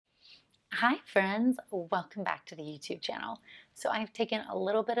Hi friends, welcome back to the YouTube channel. So I've taken a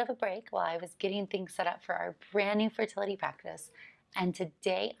little bit of a break while I was getting things set up for our brand new fertility practice. And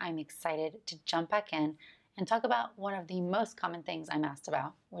today I'm excited to jump back in and talk about one of the most common things I'm asked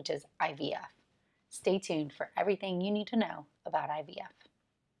about, which is IVF. Stay tuned for everything you need to know about IVF.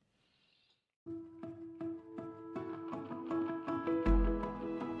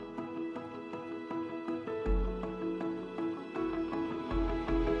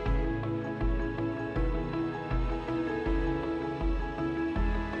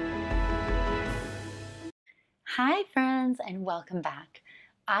 Hi friends and welcome back.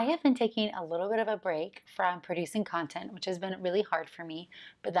 I have been taking a little bit of a break from producing content, which has been really hard for me,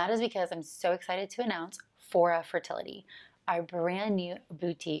 but that is because I'm so excited to announce Fora Fertility, our brand new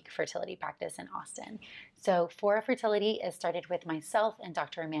boutique fertility practice in Austin. So Fora Fertility is started with myself and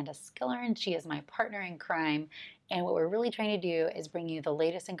Dr. Amanda Skiller, and she is my partner in crime. And what we're really trying to do is bring you the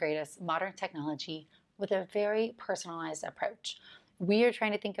latest and greatest modern technology with a very personalized approach. We are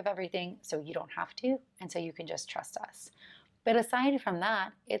trying to think of everything so you don't have to, and so you can just trust us. But aside from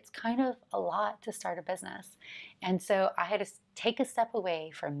that, it's kind of a lot to start a business. And so I had to take a step away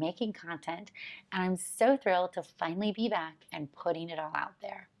from making content, and I'm so thrilled to finally be back and putting it all out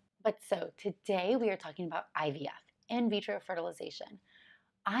there. But so today we are talking about IVF, in vitro fertilization.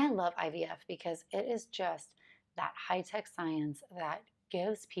 I love IVF because it is just that high-tech science that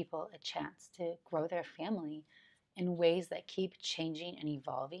gives people a chance to grow their family in ways that keep changing and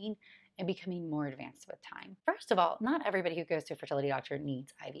evolving and becoming more advanced with time. First of all, not everybody who goes to a fertility doctor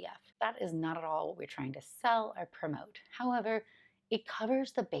needs IVF. That is not at all what we're trying to sell or promote. However, it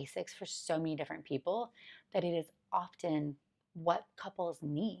covers the basics for so many different people that it is often what couples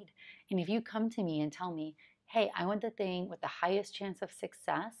need. And if you come to me and tell me, hey, I want the thing with the highest chance of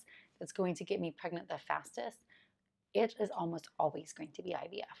success that's going to get me pregnant the fastest, it is almost always going to be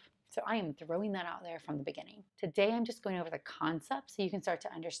IVF. So I am throwing that out there from the beginning. Today, I'm just going over the concepts so you can start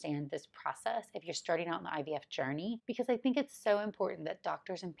to understand this process if you're starting out in the IVF journey, because I think it's so important that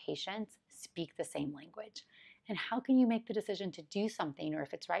doctors and patients speak the same language. And how can you make the decision to do something or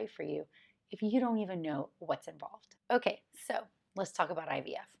if it's right for you if you don't even know what's involved? Okay, so let's talk about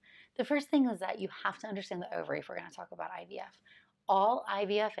IVF. The first thing is that you have to understand the ovary if we're going to talk about IVF. All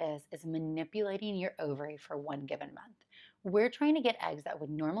IVF is manipulating your ovary for one given month. We're trying to get eggs that would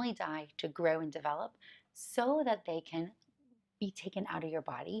normally die to grow and develop so that they can be taken out of your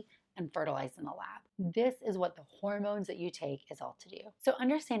body and fertilized in the lab. This is what the hormones that you take is all to do. So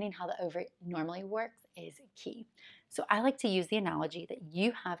understanding how the ovary normally works is key. So I like to use the analogy that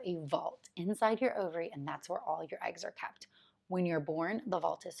you have a vault inside your ovary, and that's where all your eggs are kept. When you're born, the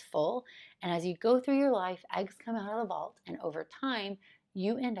vault is full, and as you go through your life, eggs come out of the vault, and over time,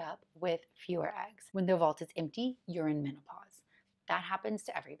 you end up with fewer eggs. When the vault is empty, you're in menopause. That happens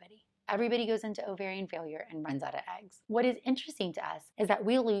to everybody. Everybody goes into ovarian failure and runs out of eggs. What is interesting to us is that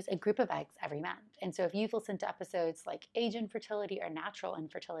we lose a group of eggs every month. And so if you've listened to episodes like Age Infertility or Natural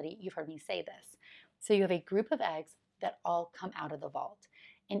Infertility, you've heard me say this. So you have a group of eggs that all come out of the vault.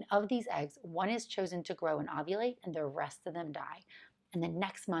 And of these eggs, one is chosen to grow and ovulate, and the rest of them die. And then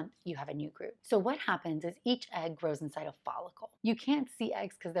next month, you have a new group. So what happens is each egg grows inside a follicle. You can't see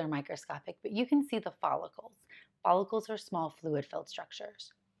eggs because they're microscopic, but you can see the follicles. Follicles are small fluid-filled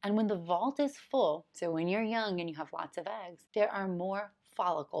structures. And when the vault is full, so when you're young and you have lots of eggs, there are more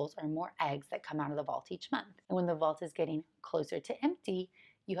follicles or more eggs that come out of the vault each month. And when the vault is getting closer to empty,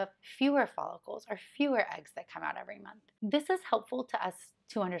 you have fewer follicles or fewer eggs that come out every month. This is helpful to us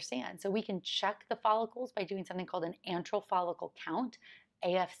to understand. So we can check the follicles by doing something called an antral follicle count,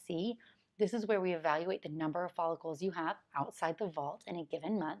 AFC. This is where we evaluate the number of follicles you have outside the vault in a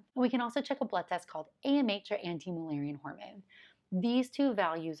given month. And we can also check a blood test called AMH or anti-Mullerian hormone. These two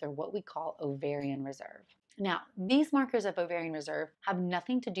values are what we call ovarian reserve. Now, these markers of ovarian reserve have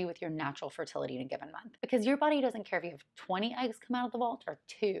nothing to do with your natural fertility in a given month because your body doesn't care if you have 20 eggs come out of the vault or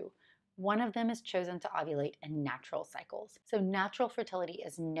 2. One of them is chosen to ovulate in natural cycles. So natural fertility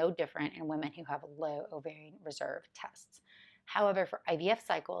is no different in women who have low ovarian reserve tests. However, for IVF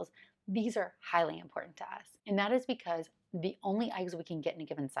cycles, these are highly important to us. And that is because the only eggs we can get in a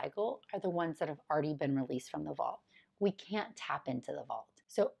given cycle are the ones that have already been released from the vault. We can't tap into the vault.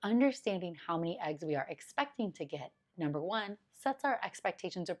 So understanding how many eggs we are expecting to get, number one, sets our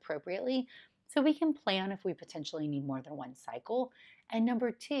expectations appropriately so we can plan if we potentially need more than one cycle. And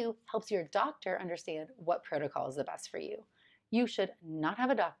number two, helps your doctor understand what protocol is the best for you. You should not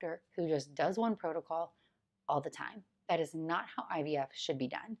have a doctor who just does one protocol all the time. That is not how IVF should be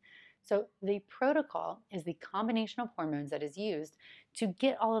done. So the protocol is the combination of hormones that is used to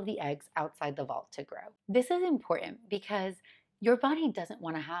get all of the eggs outside the vault to grow. This is important because Your body doesn't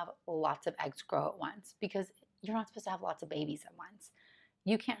want to have lots of eggs grow at once because you're not supposed to have lots of babies at once.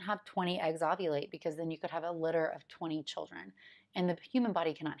 You can't have 20 eggs ovulate because then you could have a litter of 20 children, and the human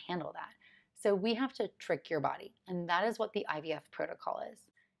body cannot handle that. So we have to trick your body, and that is what the IVF protocol is.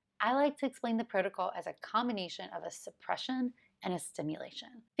 I like to explain the protocol as a combination of a suppression and a stimulation.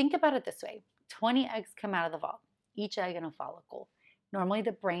 Think about it this way: 20 eggs come out of the vault, each egg in a follicle. Normally,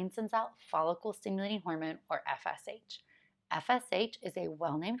 the brain sends out follicle stimulating hormone, or FSH. FSH is a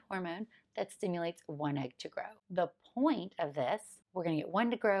well-named hormone that stimulates one egg to grow. The point of this, we're going to get one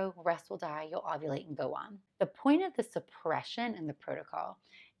to grow, rest will die, you'll ovulate and go on. The point of the suppression in the protocol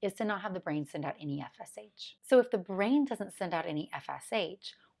is to not have the brain send out any FSH. So if the brain doesn't send out any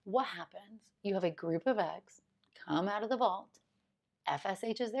FSH, what happens? You have a group of eggs come out of the vault,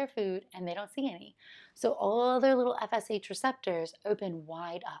 FSH is their food, and they don't see any. So all their little FSH receptors open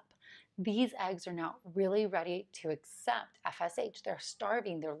wide up. These eggs are now really ready to accept FSH. They're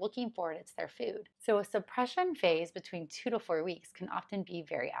starving, they're looking for it, it's their food. So a suppression phase between 2 to 4 weeks can often be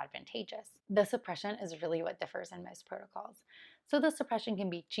very advantageous. The suppression is really what differs in most protocols. So the suppression can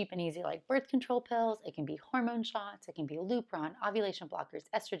be cheap and easy, like birth control pills, it can be hormone shots, it can be Lupron, ovulation blockers,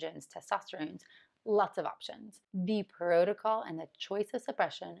 estrogens, testosterones, lots of options. The protocol and the choice of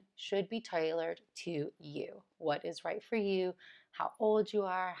suppression should be tailored to you. What is right for you, how old you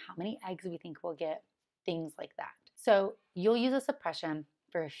are, how many eggs we think we'll get, things like that. So you'll use a suppression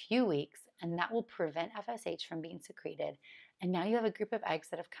for a few weeks, and that will prevent FSH from being secreted. And now you have a group of eggs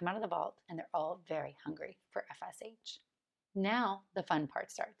that have come out of the vault, and they're all very hungry for FSH. Now the fun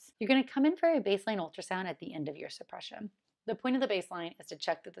part starts. You're going to come in for a baseline ultrasound at the end of your suppression. The point of the baseline is to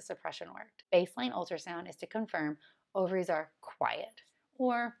check that the suppression worked. Baseline ultrasound is to confirm ovaries are quiet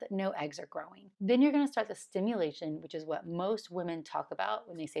or that no eggs are growing. Then you're going to start the stimulation, which is what most women talk about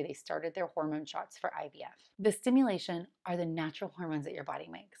when they say they started their hormone shots for IVF. The stimulation are the natural hormones that your body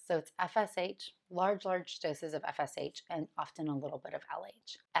makes. So it's FSH, large doses of FSH, and often a little bit of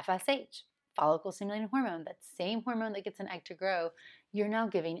LH. FSH, follicle stimulating hormone, that same hormone that gets an egg to grow, you're now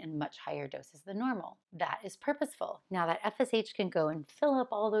giving in much higher doses than normal. That is purposeful. Now that FSH can go and fill up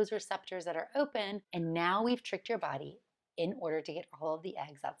all those receptors that are open, and now we've tricked your body in order to get all of the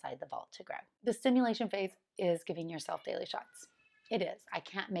eggs outside the vault to grow. The stimulation phase is giving yourself daily shots. It is. I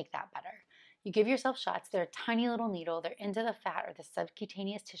can't make that better. You give yourself shots. They're a tiny little needle. They're into the fat or the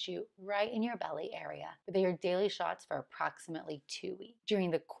subcutaneous tissue right in your belly area. But they are daily shots for approximately 2 weeks.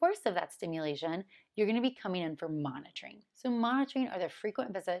 During the course of that stimulation, you're going to be coming in for monitoring. So monitoring are the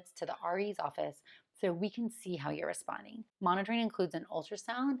frequent visits to the RE's office so we can see how you're responding. Monitoring includes an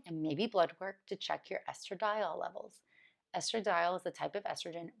ultrasound and maybe blood work to check your estradiol levels. Estradiol is the type of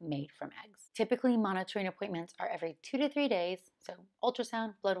estrogen made from eggs. Typically, monitoring appointments are every 2 to 3 days, so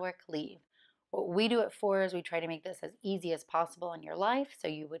ultrasound, blood work, leave. What we do at 4 is we try to make this as easy as possible in your life, so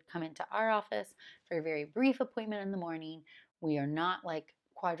you would come into our office for a very brief appointment in the morning. We are not like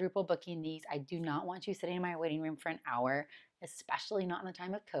quadruple booking these. I do not want you sitting in my waiting room for an hour, especially not in the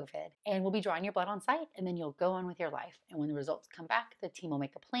time of COVID. And we'll be drawing your blood on site, and then you'll go on with your life. And when the results come back, the team will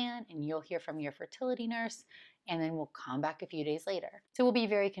make a plan, and you'll hear from your fertility nurse, and then we'll come back a few days later. So we'll be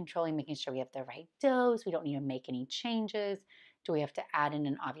very controlling, making sure we have the right dose. We don't need to make any changes. Do we have to add in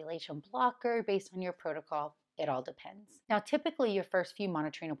an ovulation blocker based on your protocol? It all depends. Now, typically your first few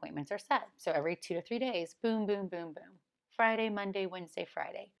monitoring appointments are set. So every 2 to 3 days, boom, boom, boom, boom. Friday, Monday, Wednesday,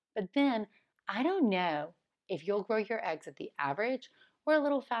 Friday. But then I don't know if you'll grow your eggs at the average or a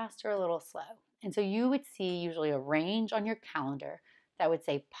little fast or a little slow. And so you would see usually a range on your calendar that would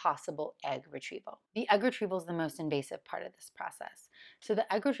say possible egg retrieval. The egg retrieval is the most invasive part of this process. So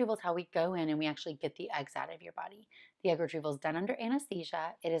the egg retrieval is how we go in and we actually get the eggs out of your body. The egg retrieval is done under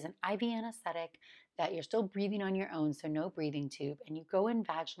anesthesia. It is an IV anesthetic that you're still breathing on your own, so no breathing tube, and you go in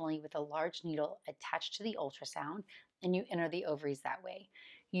vaginally with a large needle attached to the ultrasound, and you enter the ovaries that way.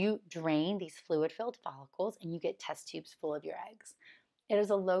 You drain these fluid-filled follicles, and you get test tubes full of your eggs. It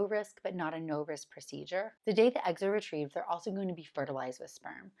is a low risk but not a no risk procedure. The day the eggs are retrieved, they're also going to be fertilized with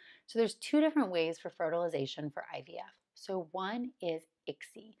sperm. So there's 2 different ways for fertilization for IVF. So one is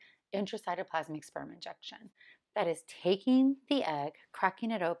ICSI, intracytoplasmic sperm injection. That is taking the egg,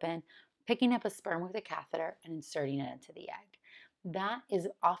 cracking it open, picking up a sperm with a catheter, and inserting it into the egg. That is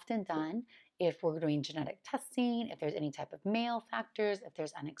often done if we're doing genetic testing, if there's any type of male factors, if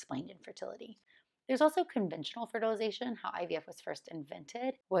there's unexplained infertility. There's also conventional fertilization. How IVF was first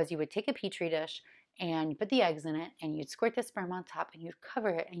invented was you would take a petri dish and you put the eggs in it and you'd squirt the sperm on top and you'd cover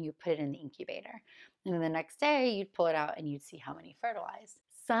it and you'd put it in the incubator. And then the next day you'd pull it out and you'd see how many fertilized.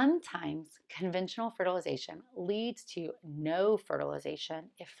 Sometimes conventional fertilization leads to no fertilization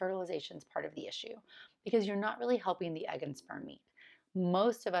if fertilization is part of the issue. because you're not really helping the egg and sperm meet.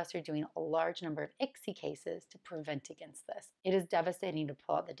 Most of us are doing a large number of ICSI cases to prevent against this. It is devastating to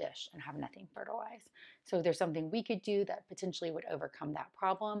pull out the dish and have nothing fertilized. So if there's something we could do that potentially would overcome that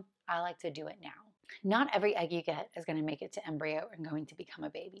problem, I like to do it now. Not every egg you get is going to make it to embryo and going to become a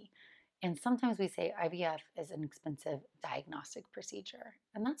baby. And sometimes we say IVF is an expensive diagnostic procedure,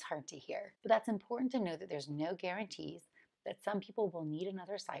 and that's hard to hear. But that's important to know that there's no guarantees, that some people will need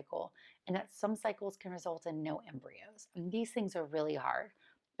another cycle, and that some cycles can result in no embryos. And these things are really hard.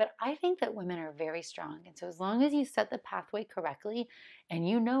 But I think that women are very strong. And so as long as you set the pathway correctly and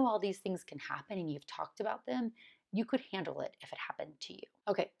you know all these things can happen and you've talked about them, you could handle it if it happened to you.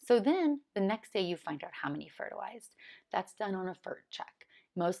 Okay, so then the next day you find out how many fertilized. That's done on a FERT check.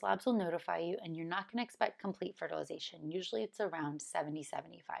 Most labs will notify you, and you're not going to expect complete fertilization. Usually it's around 70-75%.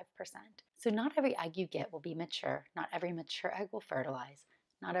 So not every egg you get will be mature. Not every mature egg will fertilize.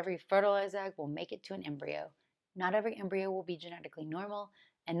 Not every fertilized egg will make it to an embryo. Not every embryo will be genetically normal,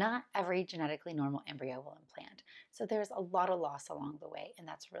 and not every genetically normal embryo will implant. So there's a lot of loss along the way, and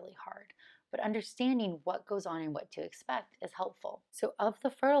that's really hard. But understanding what goes on and what to expect is helpful. So of the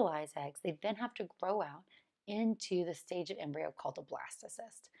fertilized eggs, they then have to grow out into the stage of embryo called a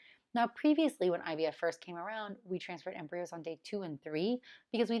blastocyst. Now, previously, when IVF first came around, we transferred embryos on day 2 and 3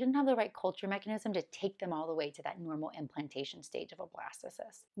 because we didn't have the right culture mechanism to take them all the way to that normal implantation stage of a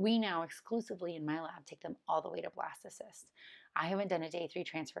blastocyst. We now exclusively in my lab take them all the way to blastocyst. I haven't done a day 3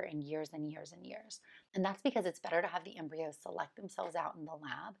 transfer in years and years and years. And that's because it's better to have the embryos select themselves out in the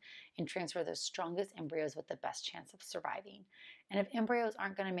lab and transfer those strongest embryos with the best chance of surviving. And if embryos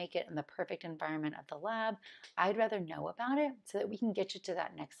aren't going to make it in the perfect environment of the lab, I'd rather know about it so that we can get you to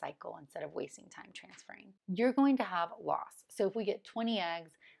that next cycle instead of wasting time transferring. You're going to have loss. So if we get 20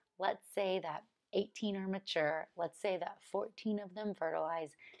 eggs, let's say that 18 are mature, let's say that 14 of them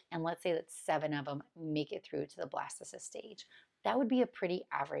fertilize, and let's say that 7 of them make it through to the blastocyst stage. That would be a pretty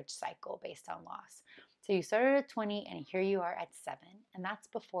average cycle based on loss. So you started at 20 and here you are at 7, and that's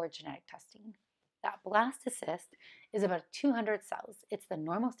before genetic testing. That blastocyst is about 200 cells. It's the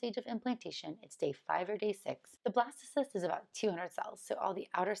normal stage of implantation. It's day 5 or day 6. The blastocyst is about 200 cells. So all the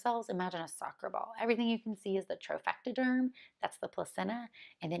outer cells, imagine a soccer ball. Everything you can see is the trophectoderm, that's the placenta,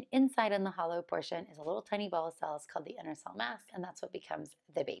 and then inside in the hollow portion is a little tiny ball of cells called the inner cell mass, and that's what becomes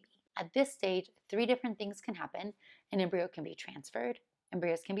the baby. At this stage, 3 different things can happen. An embryo can be transferred,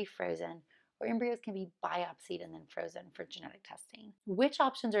 embryos can be frozen, or embryos can be biopsied and then frozen for genetic testing. Which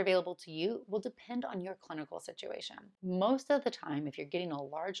options are available to you will depend on your clinical situation. Most of the time, if you're getting a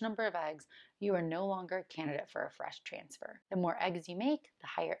large number of eggs, you are no longer a candidate for a fresh transfer. The more eggs you make, the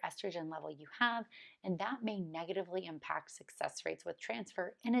higher estrogen level you have, and that may negatively impact success rates with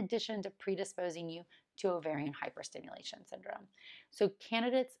transfer in addition to predisposing you to ovarian hyperstimulation syndrome. So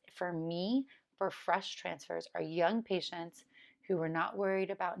candidates for me for fresh transfers are young patients who are not worried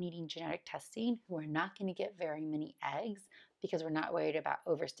about needing genetic testing, who are not going to get very many eggs because we're not worried about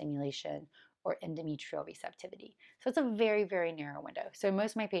overstimulation or endometrial receptivity. So it's a very, very narrow window. So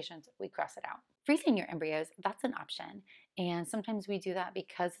most of my patients, we cross it out. Freezing your embryos, that's an option. And sometimes we do that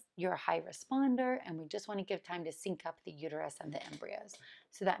because you're a high responder and we just want to give time to sync up the uterus and the embryos.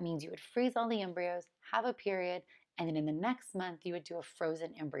 So that means you would freeze all the embryos, have a period, and then in the next month, you would do a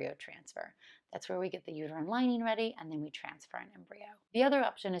frozen embryo transfer. That's where we get the uterine lining ready, and then we transfer an embryo. The other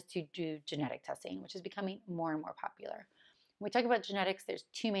option is to do genetic testing, which is becoming more and more popular. When we talk about genetics, there's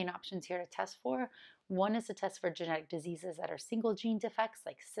 2 main options here to test for. One is to test for genetic diseases that are single gene defects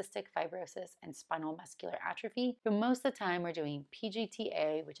like cystic fibrosis and spinal muscular atrophy. But most of the time, we're doing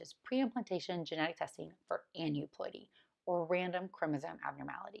PGTA, which is pre-implantation genetic testing for aneuploidy, or random chromosome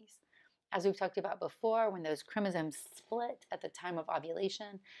abnormalities. As we've talked about before, when those chromosomes split at the time of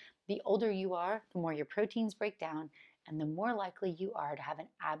ovulation, the older you are, the more your proteins break down, and the more likely you are to have an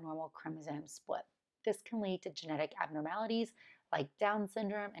abnormal chromosome split. This can lead to genetic abnormalities like Down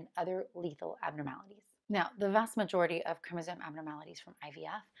syndrome and other lethal abnormalities. Now, the vast majority of chromosome abnormalities from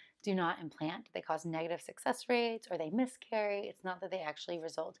IVF do not implant. They cause negative success rates or they miscarry. It's not that they actually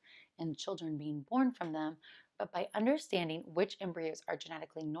result in children being born from them, but by understanding which embryos are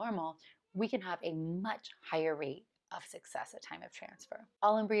genetically normal, we can have a much higher rate of success at time of transfer.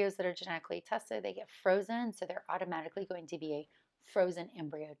 All embryos that are genetically tested, they get frozen, so they're automatically going to be a frozen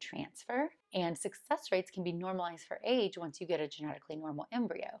embryo transfer. And success rates can be normalized for age once you get a genetically normal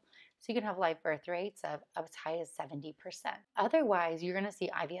embryo. So you can have live birth rates of as high as 70%. Otherwise, you're going to see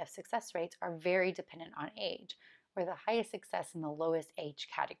IVF success rates are very dependent on age, where the highest success in the lowest age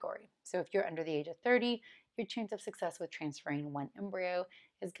category. So if you're under the age of 30, your chance of success with transferring one embryo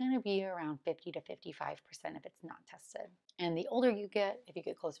is going to be around 50 to 55% if it's not tested. And the older you get, if you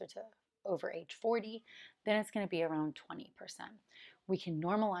get closer to over age 40, then it's going to be around 20%. We can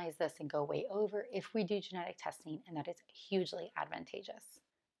normalize this and go way over if we do genetic testing, and that is hugely advantageous.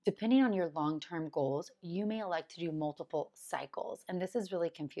 Depending on your long-term goals, you may elect to do multiple cycles, and this is really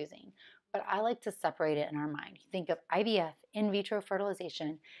confusing, but I like to separate it in our mind. Think of IVF, in vitro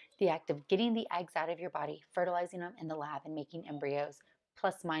fertilization, the act of getting the eggs out of your body, fertilizing them in the lab, and making embryos,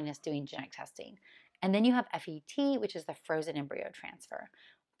 plus minus doing genetic testing. And then you have FET, which is the frozen embryo transfer.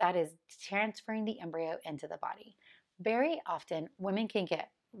 That is transferring the embryo into the body. Very often, women can get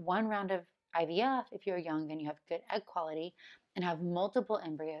one round of IVF if you're young and you have good egg quality, and have multiple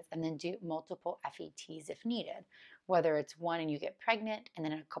embryos and then do multiple FETs if needed. Whether it's one and you get pregnant, and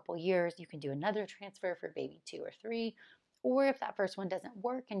then in a couple years you can do another transfer for baby 2 or 3, or if that first one doesn't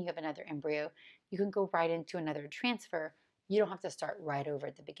work and you have another embryo, you can go right into another transfer. You don't have to start right over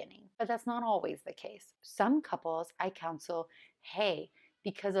at the beginning. But that's not always the case. Some couples I counsel, hey,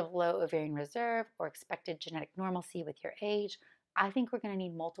 because of low ovarian reserve or expected genetic normalcy with your age, I think we're going to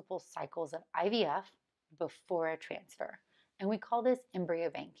need multiple cycles of IVF before a transfer. And we call this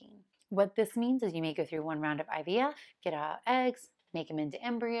embryo banking. What this means is you may go through one round of IVF, get out eggs, make them into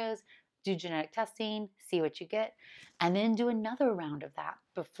embryos, do genetic testing, see what you get, and then do another round of that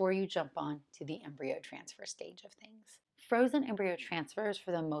before you jump on to the embryo transfer stage of things. Frozen embryo transfers,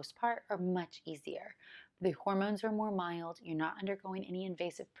 for the most part, are much easier. The hormones are more mild, you're not undergoing any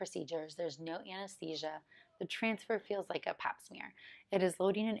invasive procedures, there's no anesthesia. The transfer feels like a pap smear. It is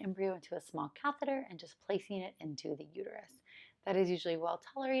loading an embryo into a small catheter and just placing it into the uterus. That is usually well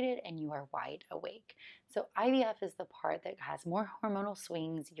tolerated and you are wide awake. So IVF is the part that has more hormonal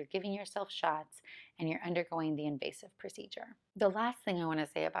swings, you're giving yourself shots, and you're undergoing the invasive procedure. The last thing I want to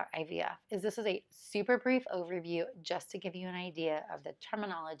say about IVF is this is a super brief overview just to give you an idea of the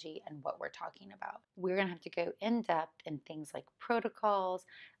terminology and what we're talking about. We're going to have to go in depth in things like protocols,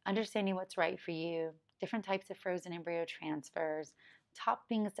 understanding what's right for you, different types of frozen embryo transfers, top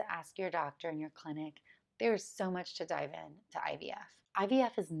things to ask your doctor in your clinic. There's so much to dive in to IVF.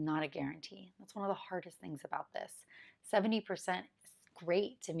 IVF is not a guarantee. That's one of the hardest things about this. 70% is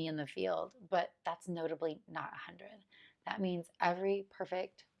great to me in the field, but that's notably not 100. That means every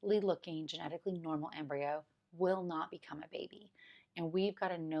perfectly looking, genetically normal embryo will not become a baby. And we've got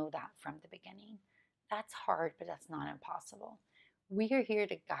to know that from the beginning. That's hard, but that's not impossible. We are here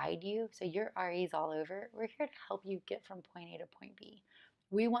to guide you, so your REs all over. We're here to help you get from point A to point B.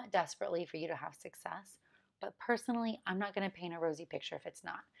 We want desperately for you to have success, but personally, I'm not going to paint a rosy picture if it's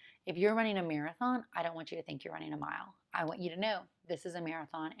not. If you're running a marathon, I don't want you to think you're running a mile. I want you to know this is a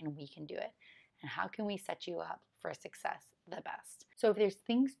marathon and we can do it. And how can we set you up for success the best? So if there's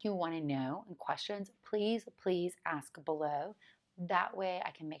things you want to know and questions, please ask below. That way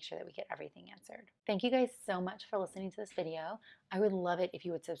I can make sure that we get everything answered. Thank you guys so much for listening to this video. I would love it if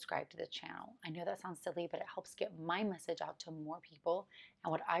you would subscribe to the channel. I know that sounds silly, but it helps get my message out to more people.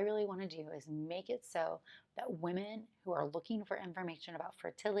 And what I really want to do is make it so that women who are looking for information about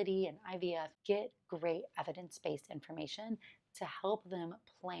fertility and IVF get great evidence-based information to help them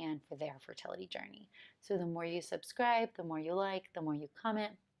plan for their fertility journey. So the more you subscribe, the more you like, the more you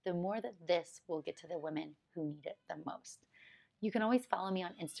comment, the more that this will get to the women who need it the most. You can always follow me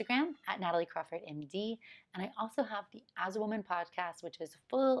on Instagram at Natalie Crawford MD. And I also have the As a Woman podcast, which is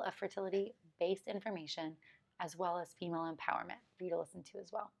full of fertility-based information, as well as female empowerment for you to listen to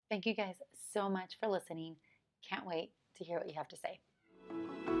as well. Thank you guys so much for listening. Can't wait to hear what you have to say.